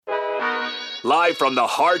live from the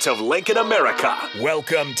heart of Lincoln, America.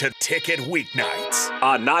 Welcome to Ticket Weeknights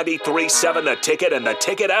On 93.7 The Ticket and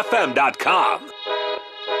theticketfm.com.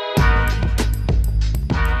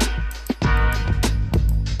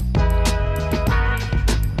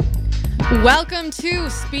 Welcome to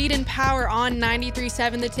Speed and Power on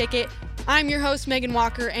 93.7 The Ticket. I'm your host, Megan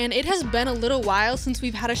Walker, and it has been a little while since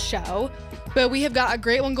we've had a show, but we have got a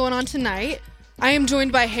great one going on tonight. I am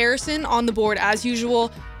joined by Harrison on the board as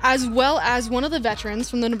usual, as well as one of the veterans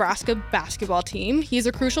from the Nebraska Basketball team. He's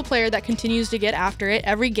a crucial player that continues to get after it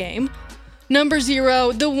every game. Number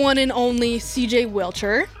 0, the one and only CJ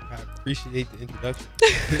Wilcher. I appreciate the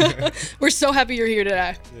introduction. We're so happy you're here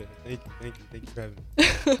today. Yeah, thank you for having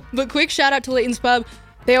me. But quick shout out to Layton's Pub.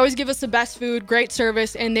 They always give us the best food, great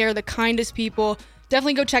service, and they're the kindest people.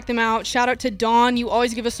 Definitely go check them out. Shout out to Dawn. You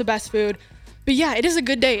always give us the best food. But yeah, it is a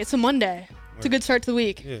good day. It's a Monday. It's a good start to the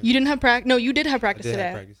week. Yeah. You didn't have practice. No, you did have practice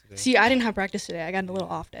today. See, I didn't have practice today. I got a little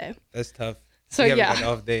off day. That's tough. So we yeah, haven't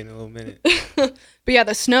got an off day in a little minute. But yeah,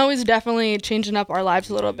 the snow is definitely changing up our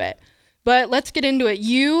lives a little bit. But let's get into it.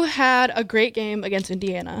 You had a great game against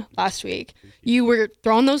Indiana last week. You were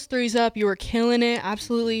throwing those threes up. You were killing it,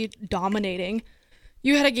 absolutely dominating.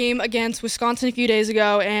 You had a game against Wisconsin a few days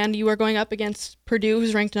ago, and you are going up against Purdue,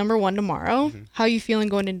 who's ranked number 1 tomorrow. Mm-hmm. How are you feeling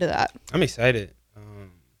going into that? I'm excited.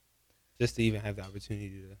 Just to even have the opportunity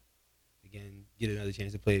to, again, get another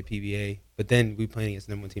chance to play at PBA. But then we playing against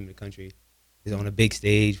the number 1 team in the country. It's on a big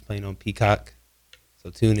stage, playing on Peacock.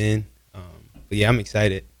 So tune in. But yeah, I'm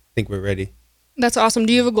excited. I think we're ready. That's awesome.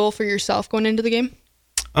 Do you have a goal for yourself going into the game?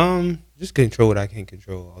 Just control what I can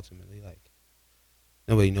control, ultimately. Like,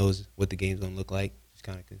 nobody knows what the game's going to look like. Just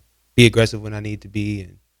kind of be aggressive when I need to be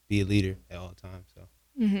and be a leader at all times. So.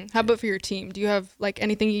 Mm-hmm. How about for your team? Do you have, like,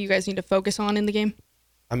 anything you guys need to focus on in the game?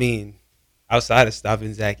 I mean, outside of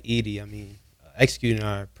stopping Zach Edey, executing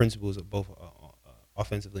our principles of both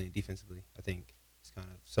offensively and defensively, I think it's kind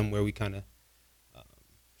of somewhere we kind of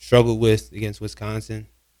struggled with against Wisconsin.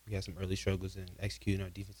 We had some early struggles in executing our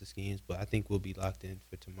defensive schemes, but I think we'll be locked in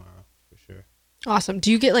for tomorrow for sure. Awesome.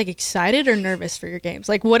 Do you get, like, excited or nervous for your games?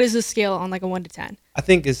 Like, what is the scale on, like, a 1 to 10? I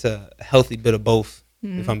think it's a healthy bit of both,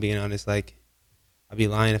 if I'm being honest. Like, I'd be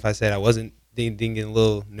lying if I said I didn't get a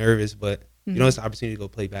little nervous, but, you know, it's an opportunity to go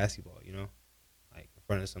play basketball, you know, like in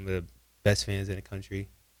front of some of the best fans in the country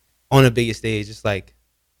on the biggest stage, just like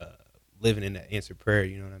living in that answered prayer,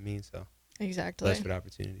 you know what I mean? So, exactly. Blessed for the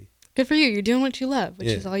opportunity. Good for you. You're doing what you love, which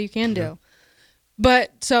is all you can do.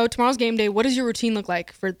 But so tomorrow's game day. What does your routine look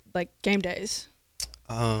like for like game days?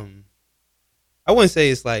 I wouldn't say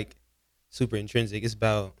it's like super intrinsic. It's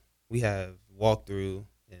about we have walkthrough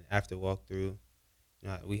and after walkthrough, you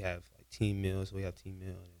know, we have like team meals. We have team meal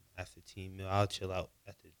and after team meal, I'll chill out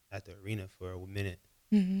at the arena for a minute.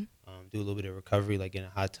 Mm-hmm. Do a little bit of recovery, like in a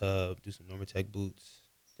hot tub, do some Normatec boots.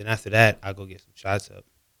 Then after that, I go get some shots up.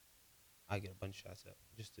 I get a bunch of shots up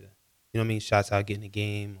just to, you know what I mean, shots out, get in the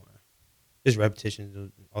game, or just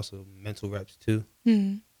repetitions, also mental reps too.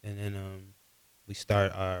 Mm-hmm. And then we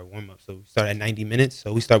start our warm-up. So we start at 90 minutes.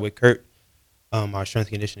 So we start with Kurt, our strength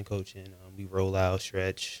and conditioning coach, and we roll out,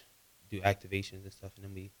 stretch, do activations and stuff, and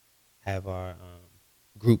then we have our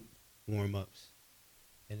group warm-ups.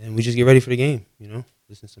 And then we just get ready for the game, you know,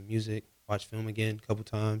 listen to some music, watch film again a couple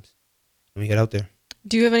times, and we get out there.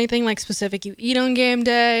 Do you have anything like specific you eat on game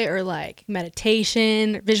day or like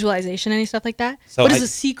meditation, visualization, any stuff like that? So what is the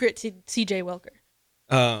secret to CJ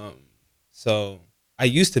Wilcher? So I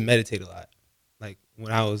used to meditate a lot. Like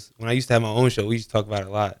when I used to have my own show, we used to talk about it a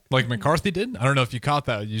lot. Like McCarthy did? I don't know if you caught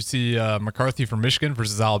that. You see McCarthy from Michigan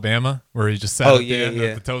versus Alabama, where he just sat at the end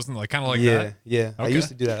of the toast and like kind of like that? Yeah. Okay. I used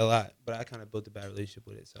to do that a lot, but I kind of built a bad relationship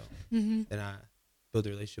with it. So then I built a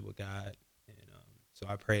relationship with God, and so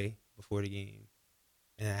I pray before the game.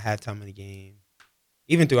 And at halftime of the game,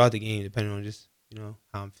 even throughout the game, depending on just, you know,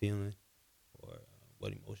 how I'm feeling or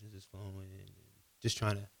what emotions is flowing, and just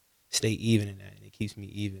trying to stay even in that, and it keeps me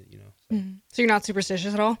even, you know. So you're not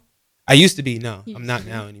superstitious at all? I used to be, no. I'm not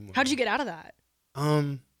now anymore. How'd you get out of that?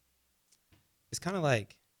 It's kind of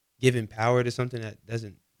like giving power to something that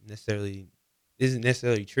isn't necessarily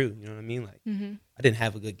true, you know what I mean? Like, I didn't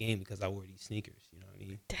have a good game because I wore these sneakers, you know what I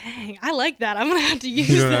mean? Dang, I like that. I'm going to have to use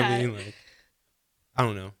that. You know that. What I mean? Like, I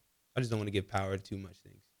don't know. I just don't want to give power to too much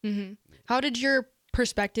things. Mm-hmm. How did your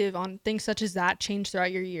perspective on things such as that change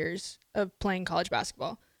throughout your years of playing college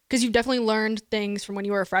basketball? Because you've definitely learned things from when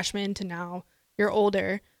you were a freshman to now you're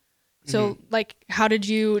older. So, like, how did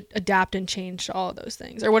you adapt and change to all of those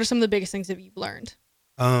things? Or what are some of the biggest things that you've learned?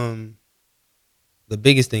 The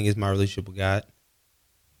biggest thing is my relationship with God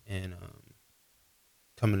and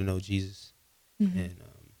coming to know Jesus. And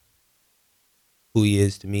who he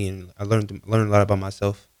is to me, and I learned a lot about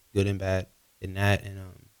myself, good and bad, in that, and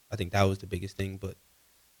I think that was the biggest thing. But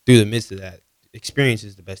through the midst of that, experience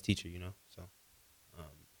is the best teacher, So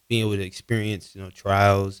being able to experience,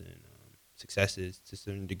 trials and successes to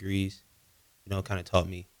certain degrees, kind of taught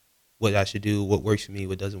me what I should do, what works for me,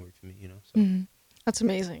 what doesn't work for me, So That's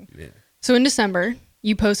amazing. yeah. So in December,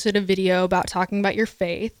 you posted a video about talking about your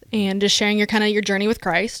faith and just sharing your journey with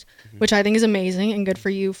Christ, which I think is amazing and good for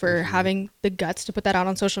you for having the guts to put that out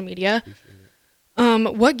on social media.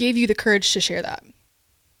 What gave you the courage to share that?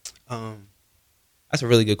 That's a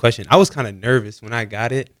really good question. I was kind of nervous when I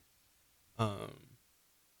got it, because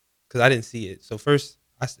I didn't see it. So first,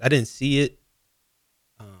 I didn't see it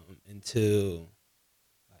until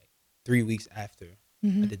like 3 weeks after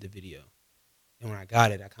I did the video, and when I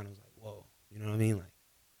got it, I kind of was like, "Whoa," you know what I mean? Like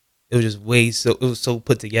it was just it was so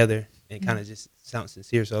put together and kind of just sounds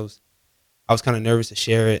sincere. So I was kind of nervous to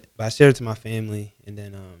share it, but I shared it to my family, and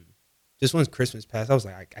then just once Christmas passed, I was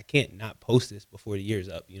like, I can't not post this before the year's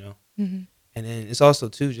up, And then it's also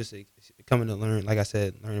too just coming to learn, like I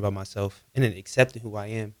said, learning about myself and then accepting who I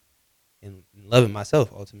am and loving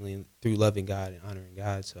myself ultimately through loving God and honoring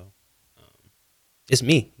God. So it's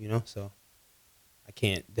me, So I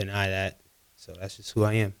can't deny that. So that's just who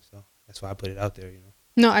I am. So that's why I put it out there,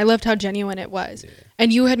 No, I loved how genuine it was. Yeah.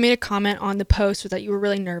 And you had made a comment on the post that you were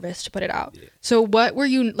really nervous to put it out. Yeah. So what were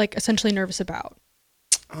you essentially nervous about?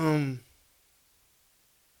 The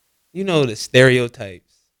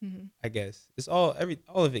stereotypes. I guess it's all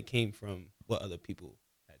of it came from what other people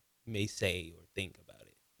may say or think about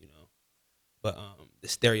it, But the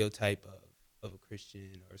stereotype of a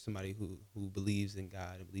Christian or somebody who believes in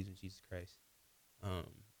God and believes in Jesus Christ,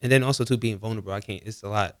 and then also too being vulnerable. It's a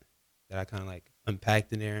lot that I kind of like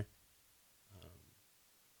unpacked in there.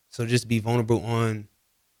 So just be vulnerable on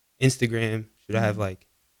Instagram. Should I have like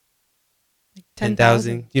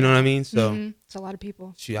 10,000? You know what I mean? So it's a lot of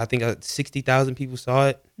people. Shoot, I think 60,000 people saw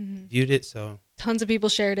it, viewed it. So tons of people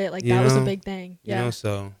shared it. That was a big thing. Yeah.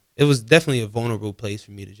 So it was definitely a vulnerable place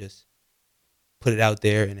for me to just put it out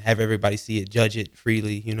there and have everybody see it, judge it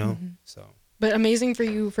freely, So. But amazing for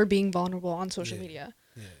you for being vulnerable on social media.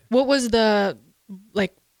 Yeah. What was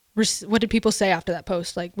what did people say after that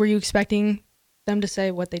post? Were you expecting them to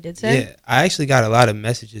say what they did say? Yeah, I actually got a lot of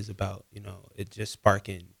messages about, it just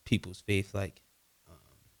sparking people's faith,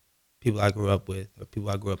 people I grew up with or people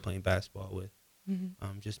I grew up playing basketball with,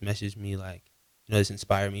 just messaged me this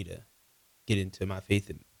inspired me to get into my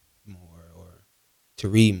faith more or to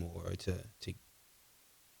read more or to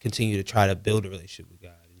continue to try to build a relationship with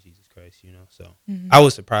God and Jesus Christ, So I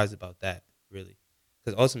was surprised about that, really.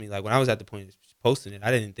 Because ultimately, when I was at the point of posting it, I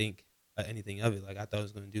didn't think anything of it. I thought I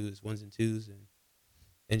was going to do this ones and twos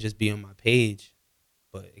and just be on my page.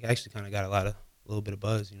 But it actually kind of got a little bit of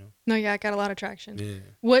buzz, No, yeah, it got a lot of traction. Yeah.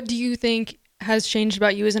 What do you think has changed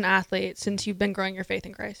about you as an athlete since you've been growing your faith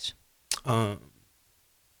in Christ? Hope,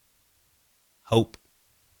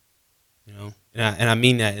 and I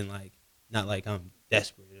mean that in not like I'm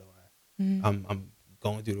desperate or I'm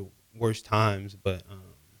going through the worst times, but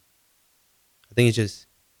I think it just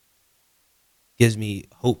gives me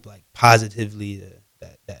hope, positively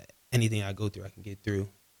that anything I go through, I can get through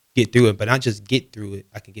it, but not just get through it.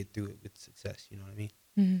 I can get through it with success. You know what I mean?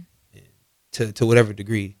 And to whatever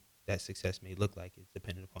degree that success may look like, it's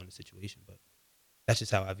dependent upon the situation, but that's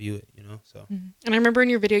just how I view it. So. And I remember in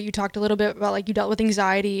your video you talked a little bit about you dealt with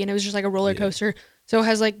anxiety and it was just a roller coaster. So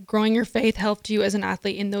has growing your faith helped you as an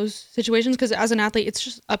athlete in those situations? Because as an athlete, it's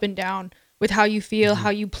just up and down with how you feel, how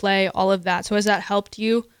you play, all of that. So has that helped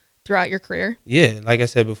you throughout your career? Yeah, like I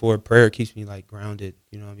said before, prayer keeps me grounded.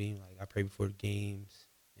 You know what I mean? I pray before the games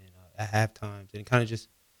and at halftimes, and it kind of just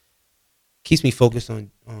keeps me focused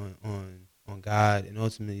on God and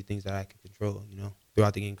ultimately things that I can control.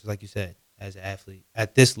 Throughout the game, because like you said, as an athlete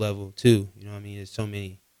at this level too, you know what I mean? There's so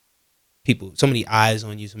many people, so many eyes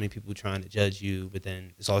on you, so many people trying to judge you, but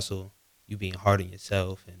then it's also you being hard on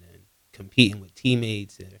yourself and then competing with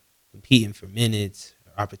teammates and competing for minutes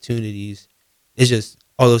or opportunities. It's just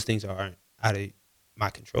all those things aren't out of my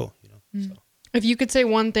control, So if you could say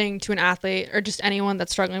one thing to an athlete or just anyone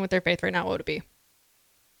that's struggling with their faith right now, what would it be?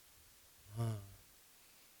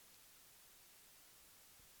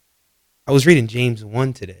 I was reading James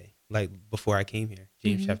 1 today, before I came here,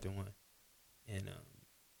 James chapter 1. And in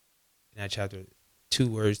that chapter, 2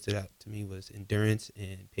 words stood out to me was endurance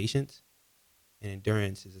and patience. And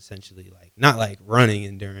endurance is essentially not running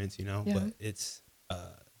endurance, but it's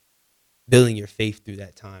building your faith through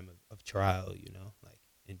that time of trial,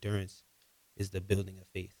 endurance is the building of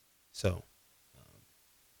faith. So,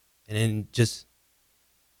 and then just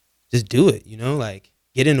do it,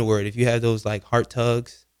 get in the Word. If you have those like heart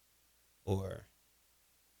tugs, or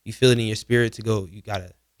you feel it in your spirit to go, you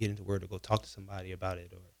gotta get into the Word or go talk to somebody about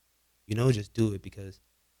it, or just do it, because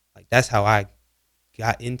like that's how I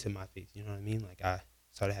got into my faith. You know what I mean? Like I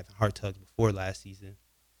started having heart tugs before last season,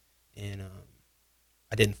 and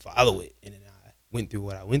I didn't follow it, and then I went through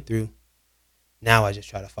what I went through. Now I just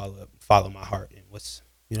try to follow my heart and what's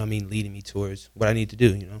leading me towards what I need to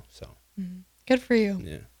do. So good for you.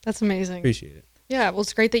 Yeah, that's amazing. Appreciate it. Yeah, well,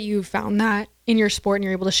 it's great that you found that in your sport and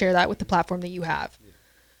you're able to share that with the platform that you have. Yeah.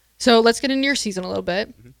 So let's get into your season a little bit.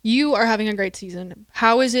 Mm-hmm. You are having a great season.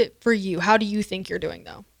 How is it for you? How do you think you're doing,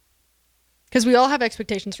 though? Because we all have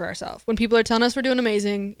expectations for ourselves. When people are telling us we're doing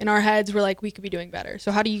amazing, in our heads, we're like, we could be doing better.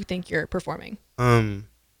 So how do you think you're performing? That's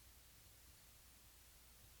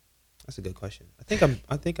a good question. I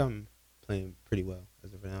think I'm playing pretty well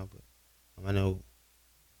as of now, but I know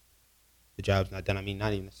the job's not done. I mean,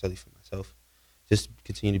 not even necessarily for myself. Just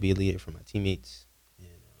continue to be a leader for my teammates and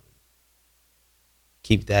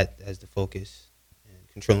keep that as the focus and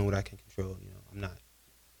controlling what I can control. I'm not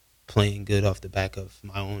playing good off the back of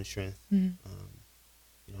my own strength.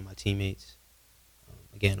 Mm-hmm. My teammates.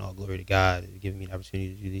 Again, all glory to God for giving me the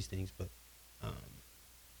opportunity to do these things. But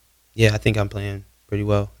I think I'm playing pretty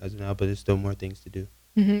well as of now, but there's still more things to do.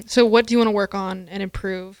 Mm-hmm. So what do you want to work on and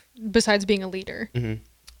improve besides being a leader?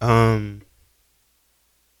 Mm-hmm.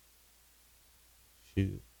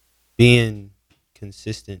 Being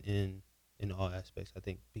consistent in all aspects. I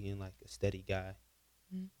think being like a steady guy.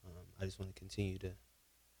 Mm-hmm. I just want to continue to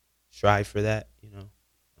strive for that,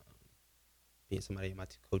 being somebody my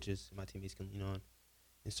coaches and my teammates can lean on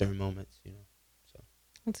in certain moments, So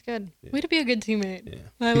that's good. Yeah. Way to be a good teammate. Yeah.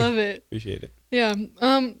 I love it. Appreciate it. Yeah.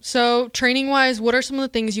 So training wise, what are some of the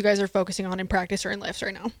things you guys are focusing on in practice or in lifts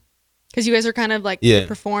right now? Because you guys are kind of like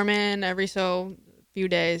performing every so few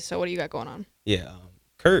days. So what do you got going on? Yeah.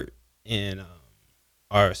 Kurt and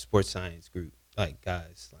our sports science group, like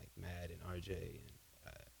guys like Matt and RJ and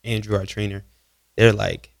Andrew, our trainer, they're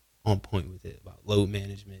like on point with it about load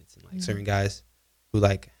management and like certain guys who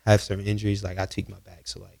like have certain injuries. Like I tweak my back,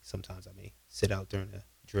 so like sometimes I may sit out during the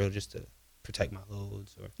drill just to protect my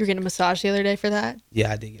loads. Or you're getting a massage the other day for that?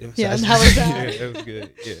 Yeah, I did get a massage. Yeah, and how was that? Yeah, it was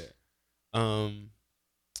good. Yeah.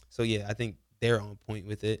 So yeah, I think they're on point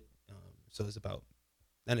with it. So it's about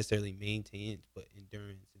not necessarily maintenance, but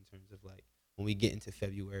endurance in terms of like when we get into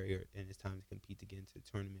February and it's time to compete to get into the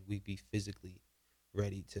tournament, we'd be physically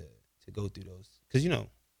ready to go through those. Because,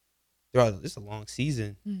 it's a long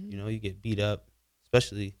season. Mm-hmm. You get beat up,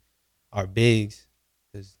 especially our bigs,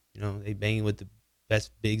 because, they banging with the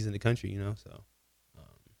best bigs in the country, so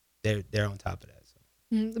they're on top of that. So.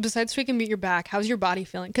 Besides tweaking your back, how's your body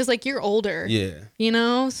feeling? Because, like, you're older. Yeah.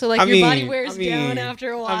 So, like, your body wears down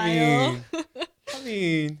after a while.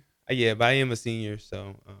 Yeah, but I am a senior,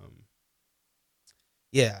 so,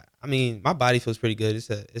 my body feels pretty good. It's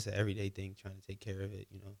an everyday thing, trying to take care of it,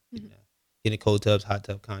 getting cold tubs, hot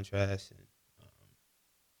tub contrast, and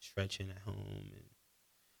stretching at home,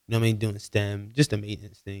 and, doing STEM, just the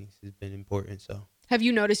maintenance things has been important, so. Have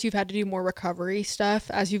you noticed you've had to do more recovery stuff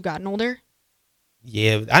as you've gotten older?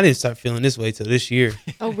 Yeah, but I didn't start feeling this way till this year.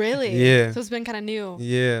 Oh, really? Yeah. So it's been kind of new.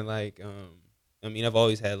 Yeah, like, I've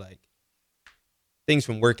always had, like, things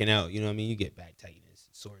from working out, you get back tightness,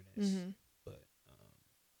 soreness. Mm-hmm. But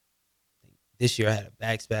this year I had a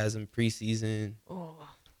back spasm preseason. Oh.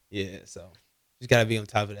 Yeah, so just got to be on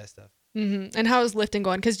top of that stuff. Mm-hmm. And how is lifting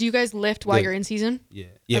going? Because do you guys lift while you're in season? Yeah.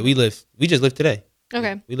 Yeah, okay. We lift. We just lift today.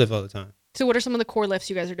 Okay. Yeah, we lift all the time. So what are some of the core lifts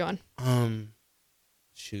you guys are doing? We're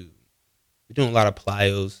doing a lot of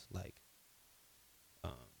plyos, like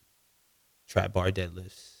trap bar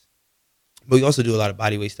deadlifts. But we also do a lot of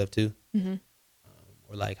body weight stuff too. Mm-hmm.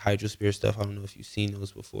 Or like hydrosphere stuff. I don't know if you've seen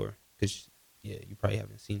those before. Because, you probably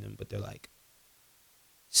haven't seen them. But they're like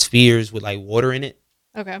spheres with like water in it.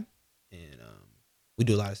 Okay. And we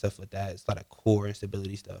do a lot of stuff with that. It's a lot of core and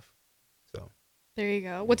stability stuff. So there you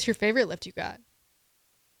go. What's your favorite lift you got?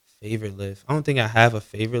 Favorite lift? I don't think I have a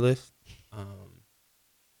favorite lift. I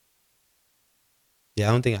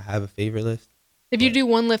don't think I have a favorite lift. If you do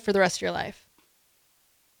one lift for the rest of your life.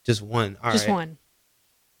 Just one. All just right. One.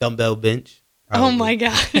 Dumbbell bench. Probably. Oh my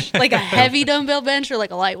gosh. Like a heavy dumbbell bench or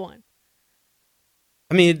like a light one?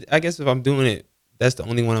 I mean, I guess if I'm doing it, that's the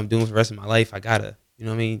only one I'm doing for the rest of my life. I gotta,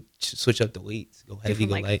 switch up the weights, go heavy,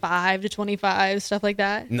 go like light. 5 to 25, stuff like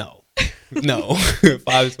that? No. 5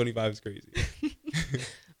 to 25 is crazy.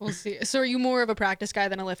 We'll see. So are you more of a practice guy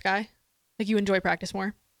than a lift guy? Like you enjoy practice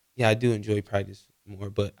more? Yeah, I do enjoy practice more,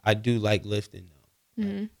 but I do like lifting though.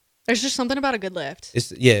 Mm-hmm. There's just something about a good lift.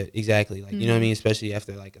 Exactly. Like, you know what I mean? Especially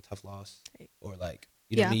after like a tough loss or like,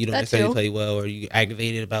 You know what I mean? You don't necessarily play well, or you get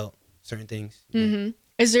aggravated about certain things. Mm-hmm.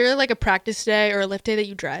 Is there like a practice day or a lift day that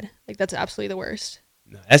you dread? Like that's absolutely the worst.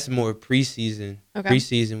 No, that's more preseason. Okay.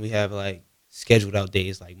 Preseason, we have like scheduled out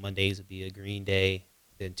days. Like Mondays would be a green day,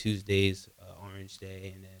 then Tuesdays orange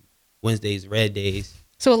day, and then Wednesdays red days.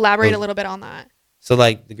 So elaborate a little bit on that. So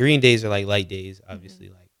like the green days are like light days, obviously.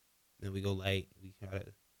 Like then we go light. We gotta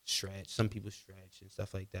stretch. Some people stretch and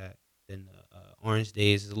stuff like that. Then the orange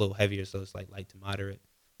days is a little heavier, so it's like light to moderate.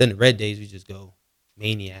 Then the red days we just go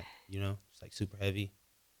maniac. It's like super heavy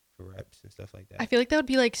for reps and stuff like that. I feel like that would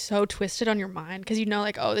be like so twisted on your mind because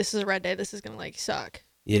like, oh, this is a red day. This is gonna like suck.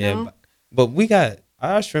 Yeah, but we got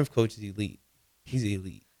our strength coach is elite. He's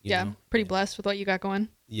elite. You know? Pretty blessed with what you got going.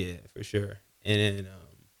 Yeah, for sure. And then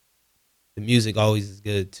the music always is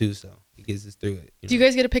good too, so he gets us through it. Do you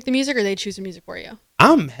guys get to pick the music, or they choose the music for you?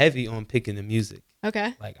 I'm heavy on picking the music.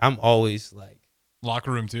 Okay. Like I'm always like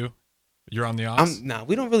locker room too. You're on the aux?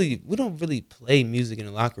 We don't really play music in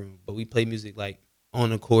the locker room, but we play music like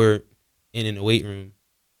on the court and in the weight room.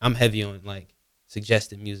 I'm heavy on like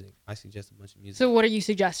suggested music. I suggest a bunch of music. So what are you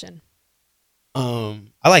suggesting?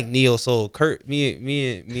 I like neo soul. Kurt, me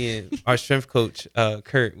and our strength coach,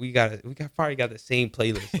 Kurt, we probably got the same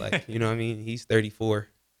playlist. Like, you know what I mean? He's 34,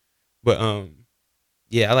 but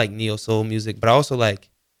yeah, I like neo soul music, but I also like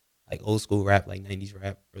old school rap, like 90s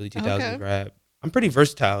rap, early 2000s rap. I'm pretty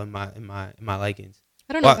versatile in my likings.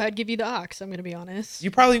 I don't know if I'd give you the aux. I'm gonna be honest.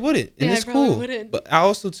 You probably wouldn't, and it's cool. Wouldn't. But I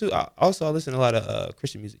listen to a lot of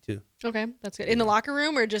Christian music too. Okay, that's good. In the locker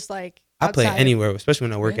room or just like I play anywhere, especially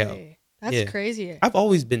when I work out. That's crazy. I've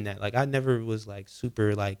always been that. Like I never was like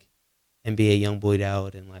super like NBA YoungBoy'd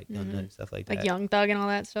out and like done and stuff like that. Like Young Thug and all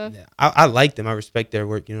that stuff. Yeah, I like them. I respect their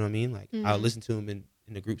work. You know what I mean? Like I'll listen to them in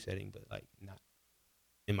the group setting, but like not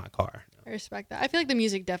in my car. No. I respect that. I feel like the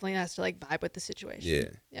music definitely has to like vibe with the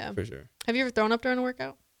situation. Yeah, for sure. Have you ever thrown up during a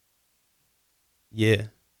workout? Yeah,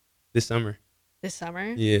 this summer. This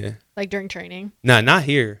summer? Yeah. Like during training? Nah, not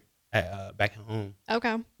here. Back at home.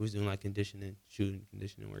 Okay. We was doing like conditioning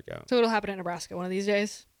workout. So it'll happen in Nebraska one of these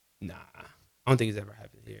days? Nah, I don't think it's ever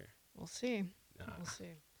happened here. We'll see. Nah. We'll see.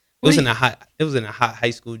 It was in a hot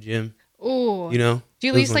high school gym. Ooh. You know? Do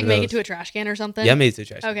you at least like make it to a trash can or something? Yeah, I made it to a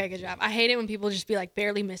trash can. Okay, good job. I hate it when people just be like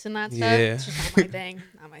barely missing that stuff. Yeah. It's just not my thing.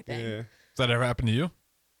 Not my thing. Yeah. Does that ever happen to you?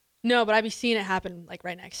 No, but I be seeing it happen like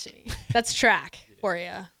right next to me. That's track for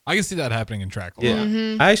you. I can see that happening in track a lot. Yeah.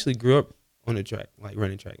 Mm-hmm. I actually grew up on the track, like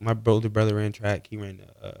running track. My older brother ran track. He ran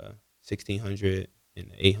the 1600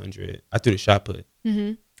 and the 800. I threw the shot put.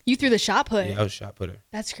 Mm-hmm. You threw the shot put? Yeah, I was a shot putter.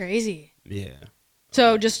 That's crazy. Yeah.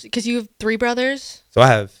 So just because you have 3 brothers? So I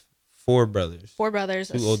have 4 brothers. 4 brothers.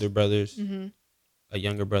 2 older brothers, mm-hmm. a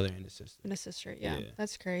younger brother, and a sister. And a sister, yeah.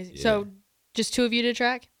 That's crazy. Yeah. So just 2 of you did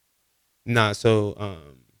track? Nah, so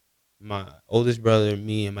my oldest brother,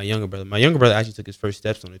 me, and my younger brother. My younger brother actually took his first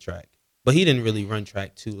steps on the track. But he didn't really run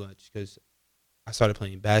track too much because I started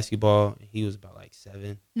playing basketball, and he was about like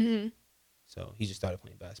 7. Mm-hmm. So he just started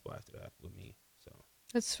playing basketball after that with me. So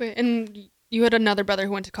that's sweet. And you had another brother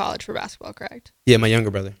who went to college for basketball, correct? Yeah, my younger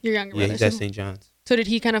brother. Your younger brother. Yeah, he's at St. John's. So did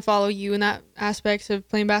he kind of follow you in that aspect of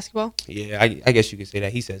playing basketball? Yeah, I guess you could say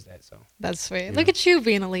that. He says that, so. That's sweet. Yeah. Look at you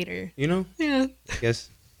being a leader. You know? Yeah.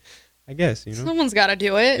 I guess, you know? Someone's got to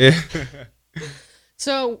do it. Yeah.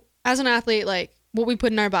 So as an athlete, like what we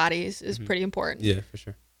put in our bodies is pretty important. Yeah, for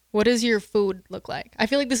sure. What does your food look like? I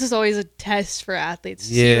feel like this is always a test for athletes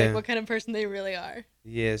to see like what kind of person they really are.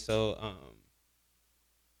 Yeah, so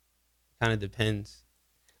kind of depends.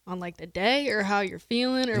 On like the day or how you're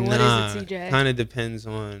feeling or what is it, CJ? Kind of depends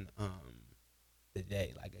on the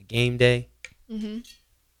day. Like a game day,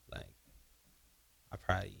 like I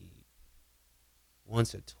probably eat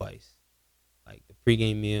once or twice. Like the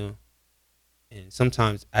pregame meal, and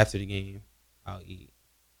sometimes after the game, I'll eat.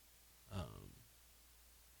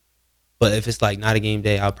 But if it's like not a game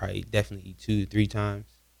day, I'll probably definitely eat 2 to 3 times.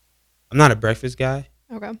 I'm not a breakfast guy.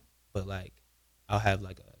 Okay. But like I'll have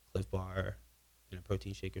like a Cliff Bar and a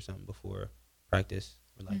protein shake or something before practice,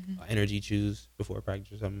 or like energy chews before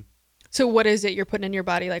practice or something. So what is it you're putting in your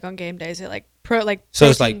body like on game day? Is it like protein? So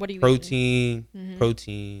it's like what are you protein.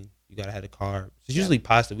 You gotta have the carbs. It's usually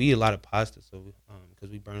pasta. We eat a lot of pasta, so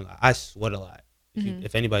because we burn a lot. I sweat a lot.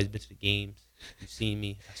 If anybody's been to the games, you've seen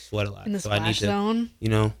me. I sweat a lot. In the so splash I need to, zone? you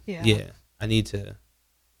know, Yeah. I need to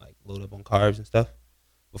like load up on carbs and stuff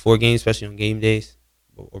before games, especially on game days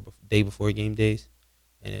or day before game days,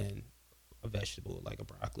 and then a vegetable like a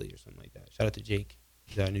broccoli or something like that. Shout out to Jake,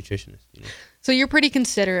 he's our nutritionist. You know? So you're pretty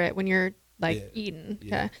considerate when you're like eating. Okay.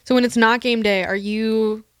 Yeah. So when it's not game day, are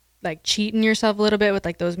you like cheating yourself a little bit with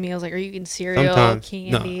like those meals? Like, are you eating cereal, Sometimes.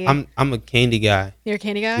 candy? No, I'm a candy guy. You're a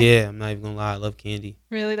candy guy? Yeah, I'm not even gonna lie. I love candy.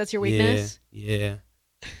 Really? That's your weakness? Yeah.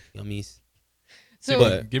 Yummies. So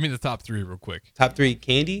But give me the top 3 real quick. top 3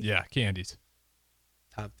 candy? Yeah, candies.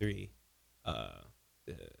 Top 3.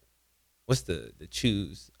 What's the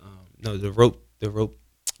chews? No, the rope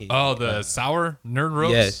candy. Oh, the sour nerd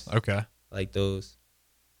ropes? Yes. Okay. Like those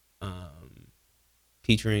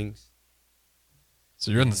peach rings.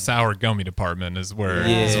 So you're in the sour gummy department is what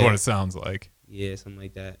it sounds like. Yeah, something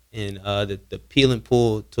like that. And the peel and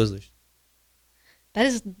pull Twizzlers. that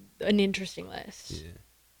is an interesting list. Yeah.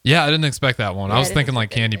 Yeah, I didn't expect that one. Yeah, I was I thinking didn't like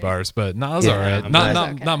expect candy it. bars, but no, it was Yeah, all right. I'm Not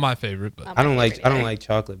glad. Okay. not my favorite, but Not I don't my like favorite either.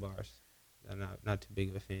 chocolate bars. I'm not too big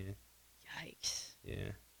of a fan. Yikes.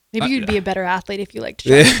 Yeah. Maybe you'd be a better athlete if you liked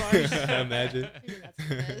chocolate bars. Imagine. Maybe that's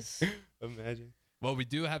what it is. Imagine. well, we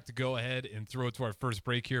do have to go ahead and throw it to our first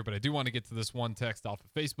break here, but I do want to get to this one text off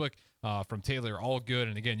of Facebook from Taylor. All good.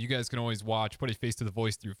 And again, you guys can always watch Put a Face to the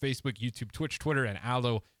Voice through Facebook, YouTube, Twitch, Twitter, and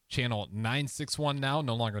Allo channel 961 now,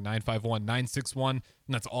 no longer 951, 961. And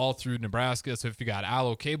that's all through Nebraska. So if you got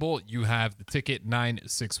Allo cable, you have the ticket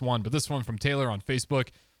 961. But this one from Taylor on Facebook.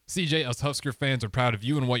 CJ, us Husker fans are proud of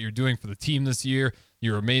you and what you're doing for the team this year.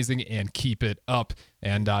 You're amazing and keep it up.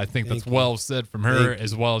 And I think that's well said from her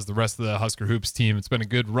as well as the rest of the Husker Hoops team. It's been a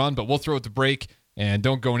good run, but we'll throw it to break and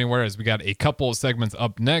don't go anywhere as we got a couple of segments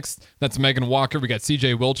up next. That's Megan Walker. We got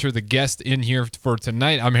CJ Wilcher, the guest in here for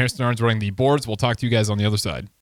tonight. I'm Harrison Arns running the boards. We'll talk to you guys on the other side.